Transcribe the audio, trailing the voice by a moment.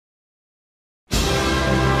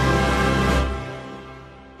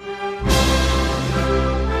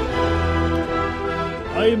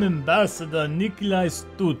I am Ambassador Nikolai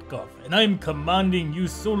Stutkov, and I am commanding you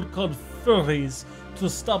so-called furries to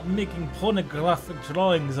stop making pornographic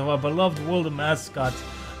drawings of our beloved world mascot,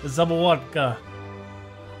 Zabivaka.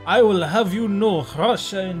 I will have you know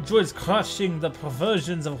Russia enjoys crushing the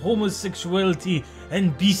perversions of homosexuality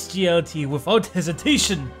and bestiality without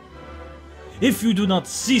hesitation. If you do not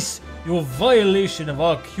cease your violation of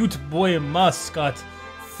our cute boy mascot,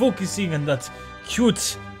 focusing on that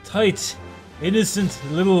cute, tight, innocent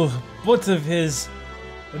little butt of his,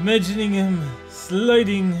 imagining him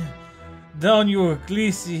sliding down your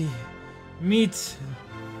greasy meat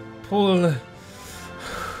pole,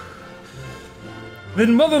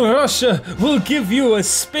 then Mother Russia will give you a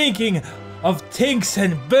spanking of tanks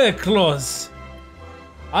and bear claws.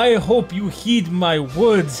 I hope you heed my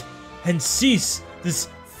words and cease this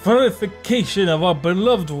furrification of our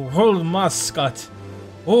beloved world mascot.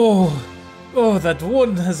 Oh, that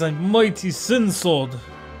one has a mighty sin sword.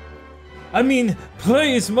 I mean,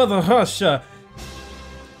 praise Mother Russia.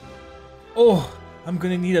 Oh, I'm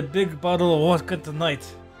gonna need a big bottle of vodka tonight.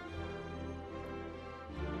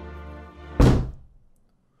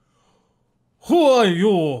 Who are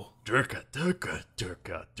you? Durka.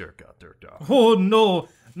 Oh no,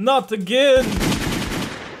 not again!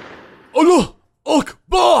 Allah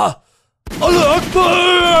Akbar! Allah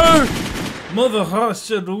Akbar! Mother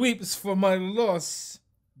Russia weeps for my loss.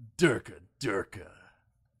 Durka.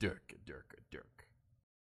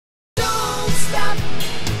 Don't stop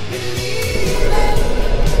believing.